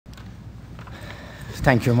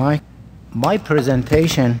Thank you, Mike. My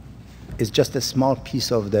presentation is just a small piece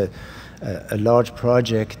of a large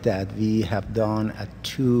project that we have done at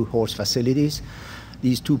 2 horse facilities.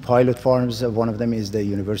 These 2 pilot farms, one of them is the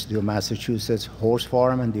University of Massachusetts horse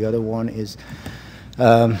farm, and the other one is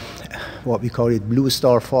what we call it Blue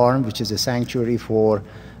Star Farm, which is a sanctuary for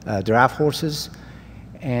draft horses.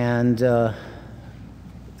 And the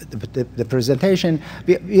presentation,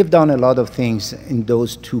 we've done a lot of things in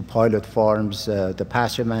those 2 pilot farms, the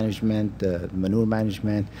pasture management, the manure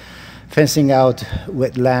management, fencing out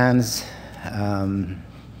wetlands,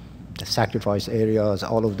 the sacrifice areas,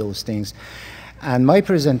 all of those things. And my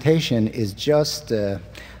presentation is just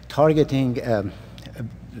targeting the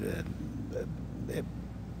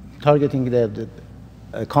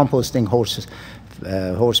composting horse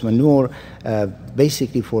manure,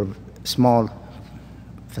 basically for small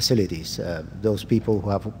facilities, those people who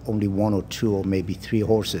have only 1 or 2 or maybe 3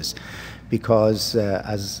 horses, because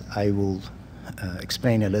as I will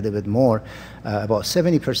explain a little bit more, about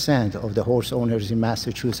 70% of the horse owners in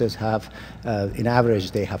Massachusetts have, in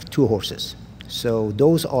average, they have 2 horses. So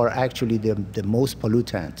those are actually the most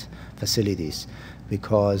pollutant facilities,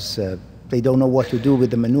 because they don't know what to do with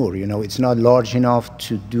the manure. You know, it's not large enough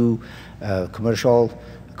to do commercial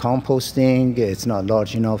composting. It's not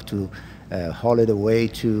large enough to haul it away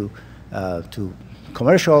to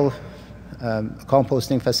commercial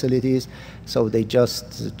composting facilities. So they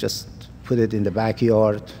just put it in the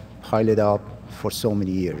backyard, pile it up for so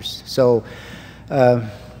many years. So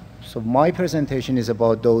my presentation is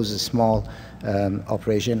about those small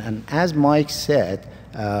operations. And as Mike said,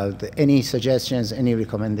 any suggestions, any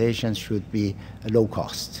recommendations should be low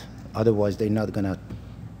cost. Otherwise, they're not going to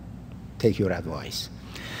take your advice.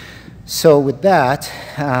 So with that,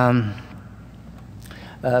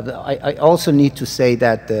 I also need to say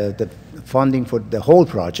that the funding for the whole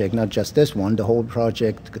project, not just this one, the whole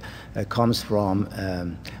project comes from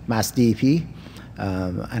Mass DEP,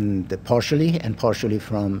 and partially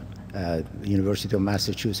from University of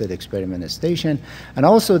Massachusetts Experiment Station. And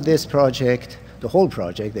also this project, the whole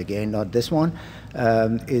project, again, not this one,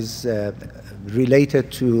 is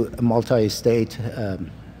related to a multi-state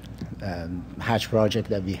hatch project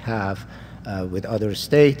that we have with other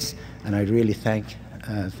states. And I really thank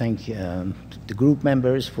the group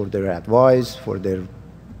members for their advice, for their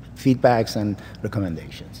feedbacks and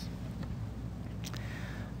recommendations.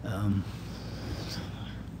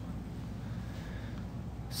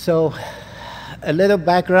 So a little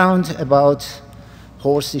background about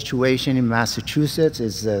horse situation in Massachusetts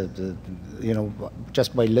is, you know,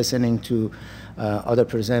 just by listening to other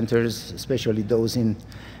presenters, especially those in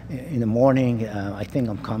the morning, I think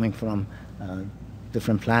I'm coming from a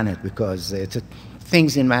different planet, because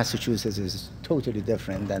things in Massachusetts is totally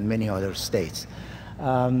different than many other states.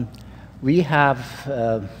 We have,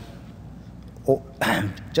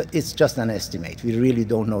 it's just an estimate. We really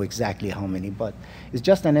don't know exactly how many, but it's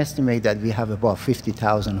just an estimate that we have about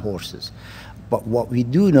 50,000 horses. But what we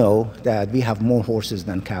do know that we have more horses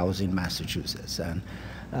than cows in Massachusetts.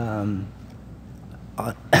 And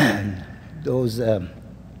those,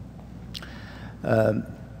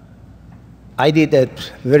 I did a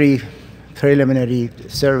very preliminary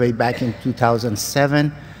survey back in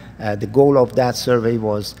 2007. The goal of that survey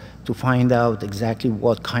was to find out exactly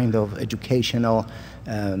what kind of educational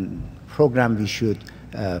program we should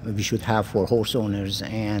have for horse owners.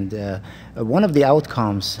 And one of the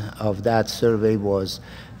outcomes of that survey was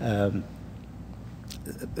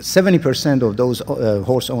 70% of those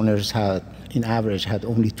horse owners had, in average, had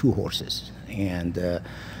only 2 horses. And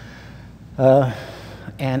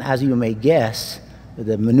as you may guess,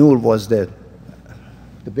 the manure was the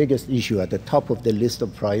biggest issue at the top of the list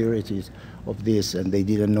of priorities of this, and they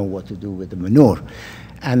didn't know what to do with the manure.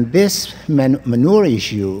 And this manure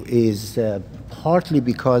issue is partly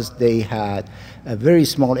because they had a very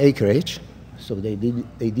small acreage, so they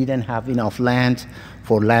didn't have enough land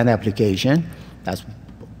for land application. That's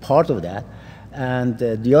part of that. And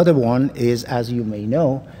the other one is, as you may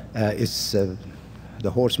know, it's the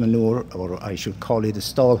horse manure, or I should call it the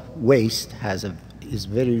stall waste, is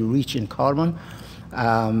very rich in carbon.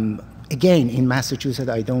 Again, in Massachusetts,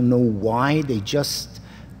 I don't know why they just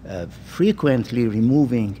frequently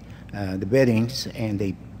removing the beddings, and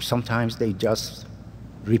sometimes they just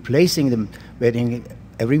replacing the bedding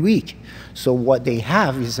every week. So what they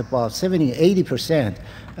have is about 70–80%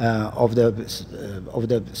 of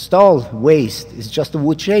the stall waste is just the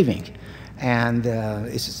wood shaving, and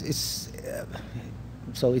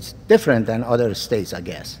so it's different than other states, I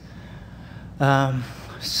guess. I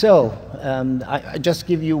just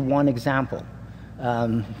give you one example.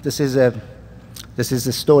 This is a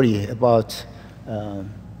story about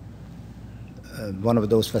one of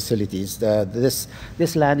those facilities.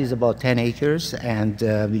 This land is about 10 acres, and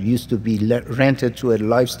it used to be rented to a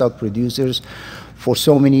livestock producers for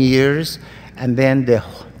so many years. And then the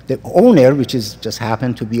owner, which is just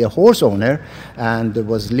happened to be a horse owner, and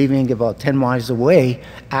was living about 10 miles away,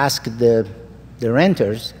 asked the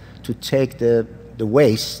renters to take the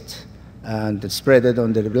waste and spread it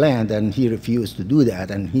on the land, and he refused to do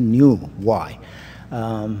that, and he knew why.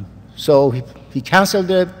 So he canceled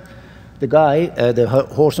the guy, the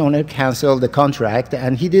horse owner canceled the contract,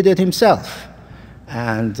 and he did it himself.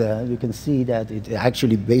 And you can see that it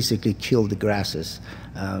actually basically killed the grasses,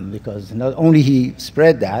 because not only he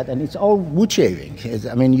spread that, and it's all wood shaving.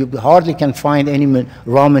 I mean, you hardly can find any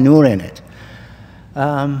raw manure in it.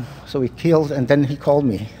 So he killed, and then he called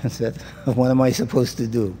me and said, what am I supposed to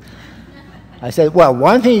do? I said, well,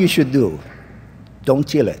 one thing you should do, don't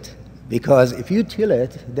till it. Because if you till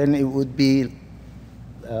it, then it would be,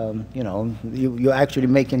 you know, you're actually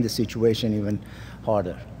making the situation even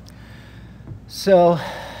harder. So,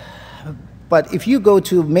 but if you go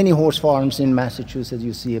to many horse farms in Massachusetts,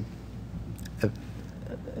 you see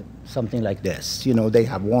something like this. You know, they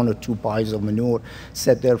have 1 or 2 piles of manure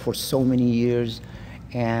set there for so many years.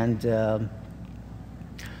 And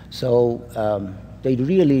they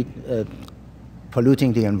really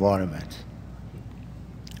polluting the environment.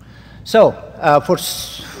 So for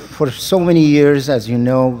so many years, as you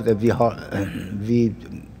know, we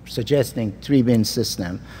suggesting 3-bin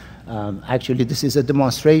system. Actually, this is a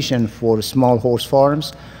demonstration for small horse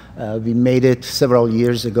farms. We made it several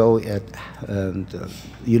years ago at the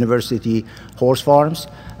university horse farms.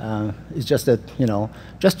 It's just that, you know,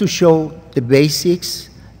 just to show the basics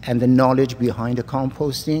and the knowledge behind the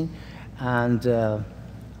composting. And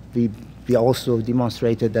we also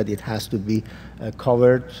demonstrated that it has to be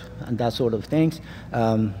covered and that sort of things.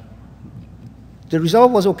 The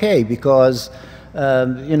result was okay because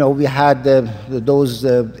you know, we had those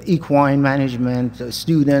equine management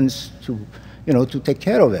students to, you know, to take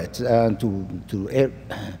care of it,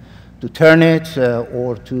 to turn it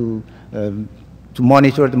or to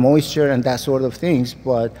monitor the moisture and that sort of things.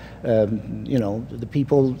 But you know, the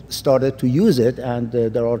people started to use it, and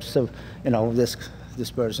there are some, you know, this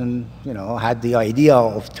person, you know, had the idea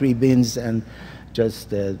of 3 bins and just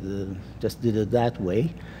did it that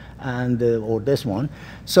way. And or this one.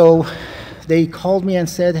 So they called me and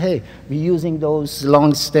said, hey, we're using those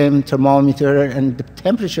long stem thermometer and the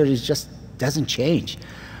temperature is just doesn't change.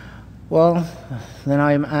 Well, then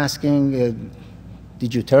I'm asking,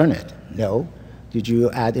 did you turn it? No. Did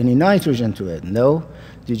you add any nitrogen to it? No.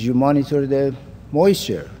 Did you monitor the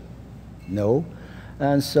moisture? No.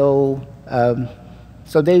 And so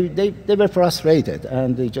so they were frustrated,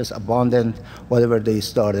 and they just abandoned whatever they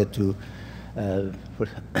started to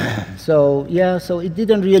so yeah, so it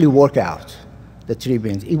didn't really work out, the 3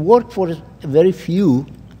 bins. It worked for very few,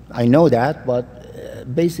 I know that, but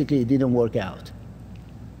basically it didn't work out.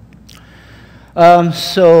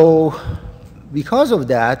 So because of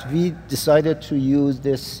that, we decided to use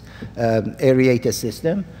this aerated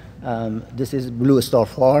system. This is Blue Star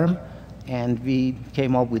Farm, and we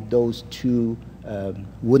came up with those 2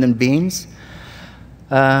 wooden bins.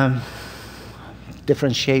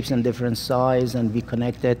 Different shapes and different size, and we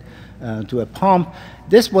connected to a pump.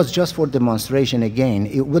 This was just for demonstration again.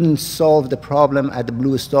 It wouldn't solve the problem at the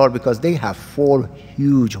Blue Star because they have 4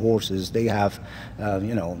 huge horses. They have,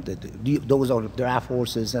 you know, those are draft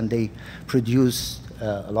horses, and they produce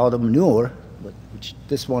a lot of manure, which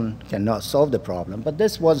this one cannot solve the problem. But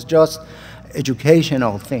this was just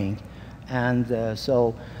educational thing. And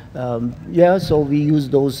yeah, so we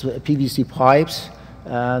used those PVC pipes,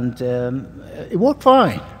 and it worked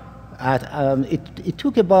fine. It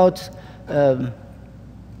took about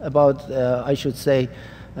I should say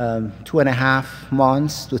 2.5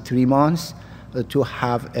 months to 3 months to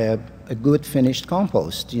have a good finished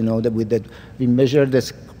compost. You know, we measured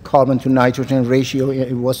this carbon to nitrogen ratio.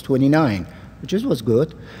 It was 29, which was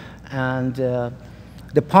good. And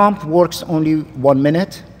the pump works only 1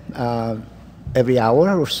 minute every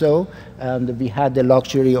hour or so, and we had the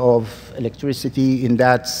luxury of electricity in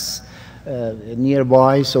that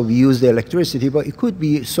nearby, so we use the electricity, but it could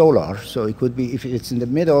be solar, so it could be, if it's in the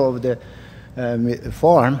middle of the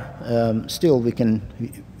farm, still we can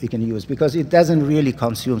use, because it doesn't really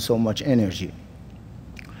consume so much energy.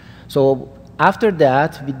 So after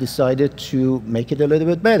that, we decided to make it a little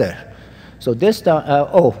bit better. So this time,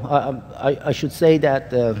 I should say that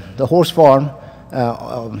the horse farm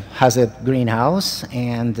has a greenhouse,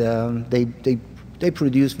 and they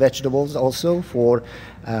produce vegetables also for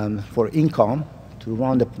income to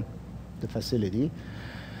run the facility.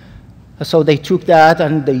 So they took that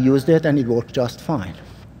and they used it, and it worked just fine.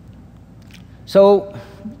 So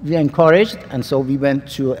we encouraged, and so we went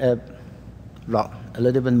to a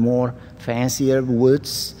little bit more fancier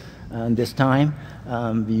woods. And this time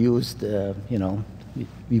we used, you know,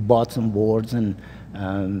 we bought some boards, and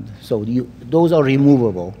so those are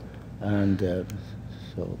removable. And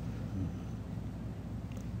so,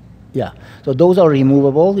 yeah, so those are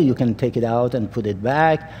removable. You can take it out and put it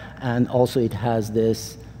back. And also it has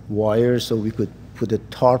this wire, so we could put a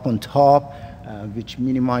tarp on top, which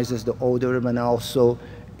minimizes the odor, and also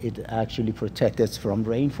it actually protects us from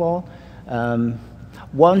rainfall.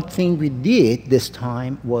 One thing we did this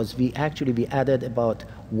time was we added about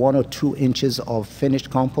 1 or 2 inches of finished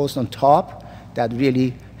compost on top. That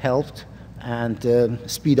really helped and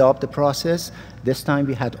speed up the process. This time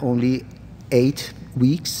we had only 8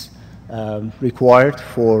 weeks required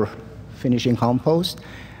for finishing compost,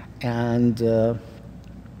 and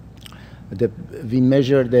we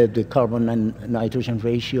measured the carbon and nitrogen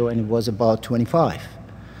ratio, and it was about 25.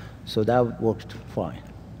 So that worked fine.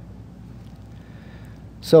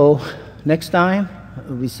 So next time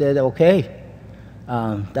we said, okay,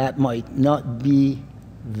 that might not be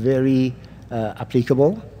very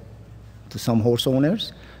applicable to some horse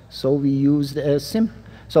owners. So we used a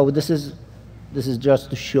so this is just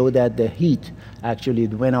to show that the heat actually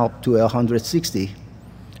went up to 160,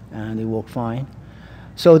 and it worked fine.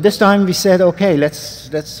 So this time we said, okay,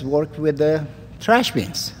 let's work with the trash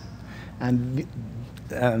bins. And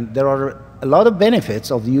there are a lot of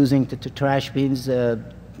benefits of using the trash bins.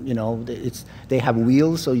 You know, they have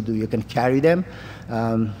wheels, so you can carry them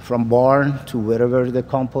from barn to wherever the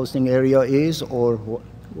composting area is, or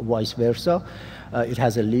vice versa. It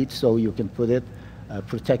has a lid, so you can put it,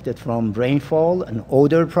 protect it from rainfall, an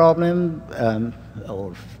odor problem,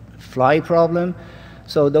 or fly problem.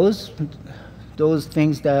 So those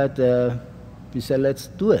things that we said, let's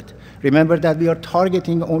do it. Remember that we are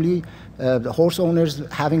targeting only the horse owners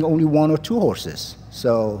having only 1 or 2 horses.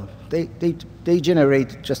 So they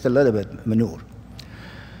generate just a little bit manure.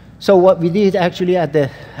 So what we did actually at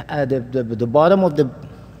the bottom of the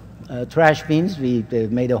trash bins, we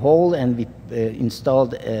made a hole, and we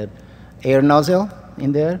installed an air nozzle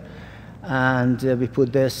in there, and we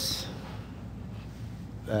put this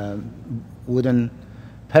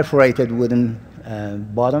perforated wooden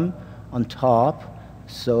bottom on top,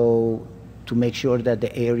 so to make sure that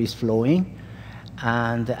the air is flowing.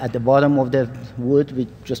 And at the bottom of the wood, we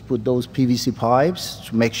just put those PVC pipes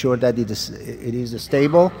to make sure that it is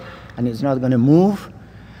stable and it's not going to move.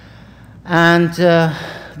 And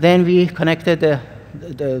then we connected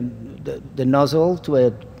the nozzle to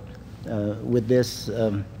with this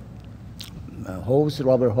hose,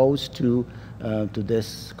 rubber hose, to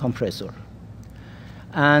this compressor.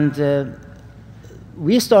 And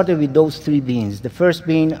we started with those 3 bins. The first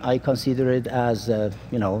bin, I consider it as,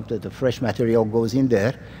 you know, the fresh material goes in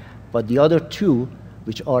there, but the other 2,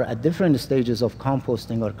 which are at different stages of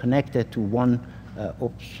composting, are connected to one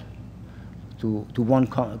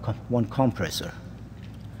compressor.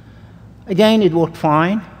 Again, it worked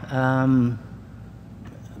fine.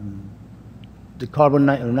 The carbon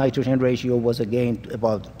nitrogen ratio was again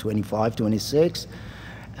about 25, 26.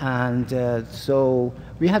 And so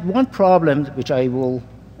we had one problem, which I will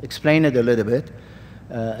explain it a little bit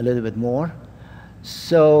more.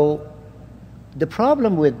 So the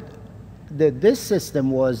problem with this system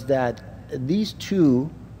was that these 2,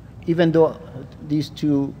 even though these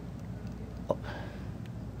 2,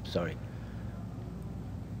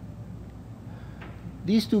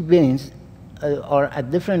 these 2 bins are at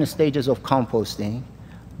different stages of composting,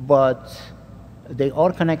 but they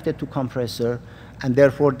are connected to compressor, and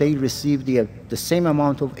therefore they receive the same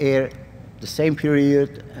amount of air, the same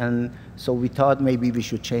period, and so we thought maybe we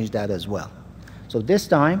should change that as well. So this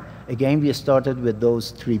time, again, we started with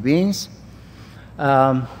those 3 bins.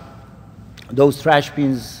 Those trash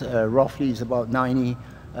bins roughly is about 90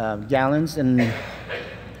 gallons and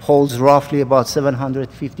holds roughly about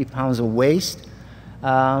 750 pounds of waste.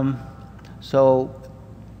 So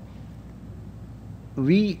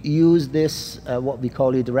we use this, what we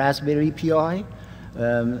call it, raspberry PI.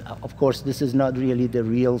 Of course, this is not really the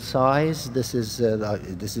real size. This is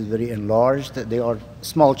very enlarged. They are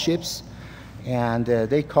small chips, and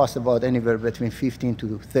they cost about anywhere between $15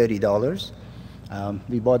 to $30.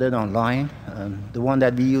 We bought it online. The one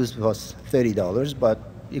that we used was $30, but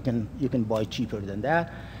you can buy cheaper than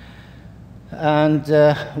that. And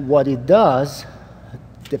what it does,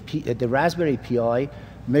 the raspberry PI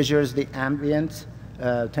measures the ambient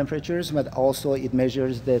temperatures, but also it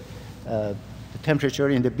measures the temperature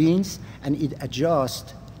in the bins, and it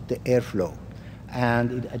adjusts the airflow.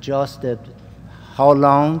 and it adjusted how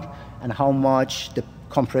long and how much the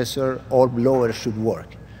compressor or blower should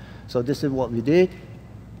work. So this is what we did.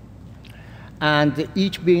 And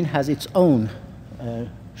each bin has its own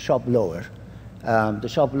shop blower. The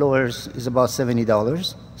shop blower is about $70,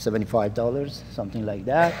 $75, something like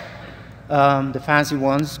that. The fancy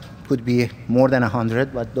ones could be more than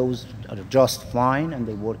 100, but those are just fine, and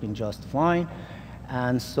they're working just fine.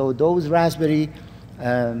 And so those Raspberry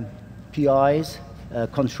PIs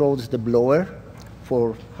controls the blower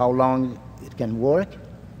for how long it can work.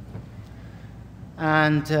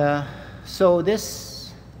 And so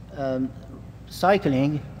this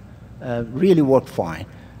cycling really worked fine.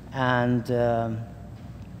 And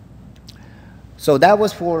so that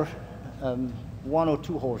was for 1 or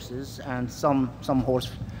 2 horses, and some horse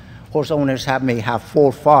owners may have 4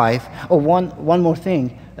 or 5. Oh, one more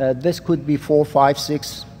thing, this could be 4, 5,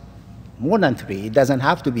 6, more than 3. It doesn't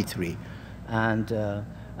have to be 3. And the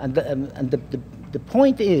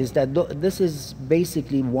point is that this is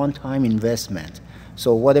basically one-time investment.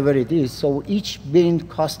 So whatever it is, so each bin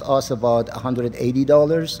cost us about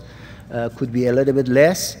 $180. Could be a little bit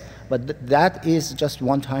less, but that is just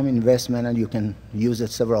one-time investment, and you can use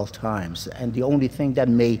it several times. And the only thing that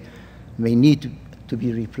may need to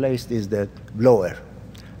be replaced is the blower,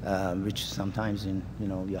 which sometimes you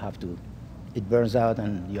have to, it burns out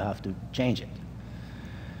and you have to change it.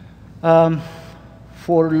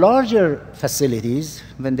 For larger facilities,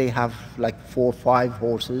 when they have like 4 or 5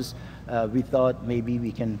 horses, we thought maybe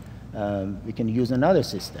we can use another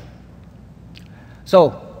system.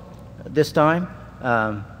 So this time,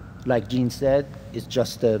 like Gene said, it's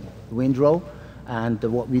just a windrow, and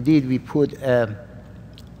what we did, we put a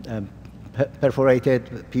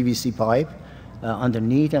perforated PVC pipe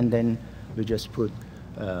underneath, and then we just put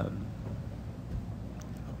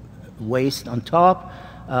waste on top.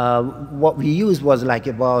 What we used was like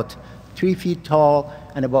about 3 feet tall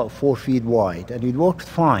and about 4 feet wide, and it worked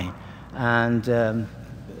fine. And I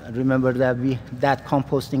remember that that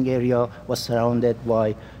composting area was surrounded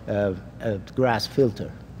by a grass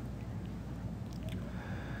filter.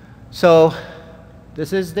 So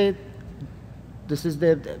this is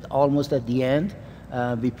almost at the end.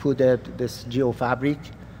 We put this geofabric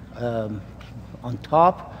on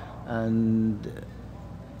top, and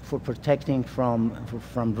for protecting from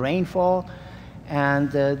rainfall.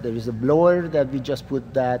 And there is a blower that we just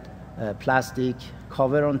put that plastic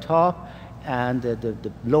cover on top, and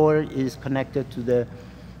the blower is connected to the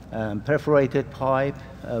perforated pipe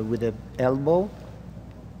with an elbow.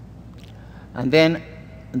 And then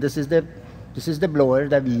this is the blower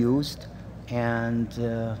that we used. And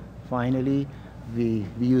finally, we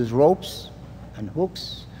use ropes and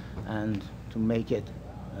hooks and to make it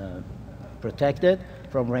protected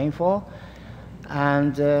from rainfall.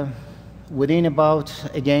 And within about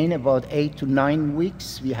 8 to 9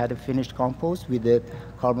 weeks, we had a finished compost with the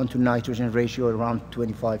carbon to nitrogen ratio around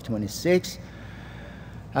 25-26.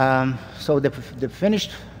 So the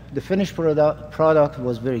finished product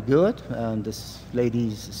was very good. This lady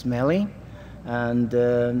is smelling, and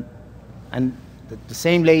the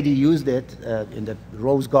same lady used it in the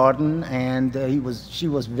rose garden, and she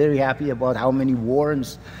was very happy about how many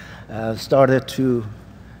worms started to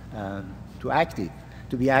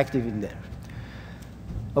be active in there.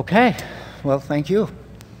 Okay, well, thank you.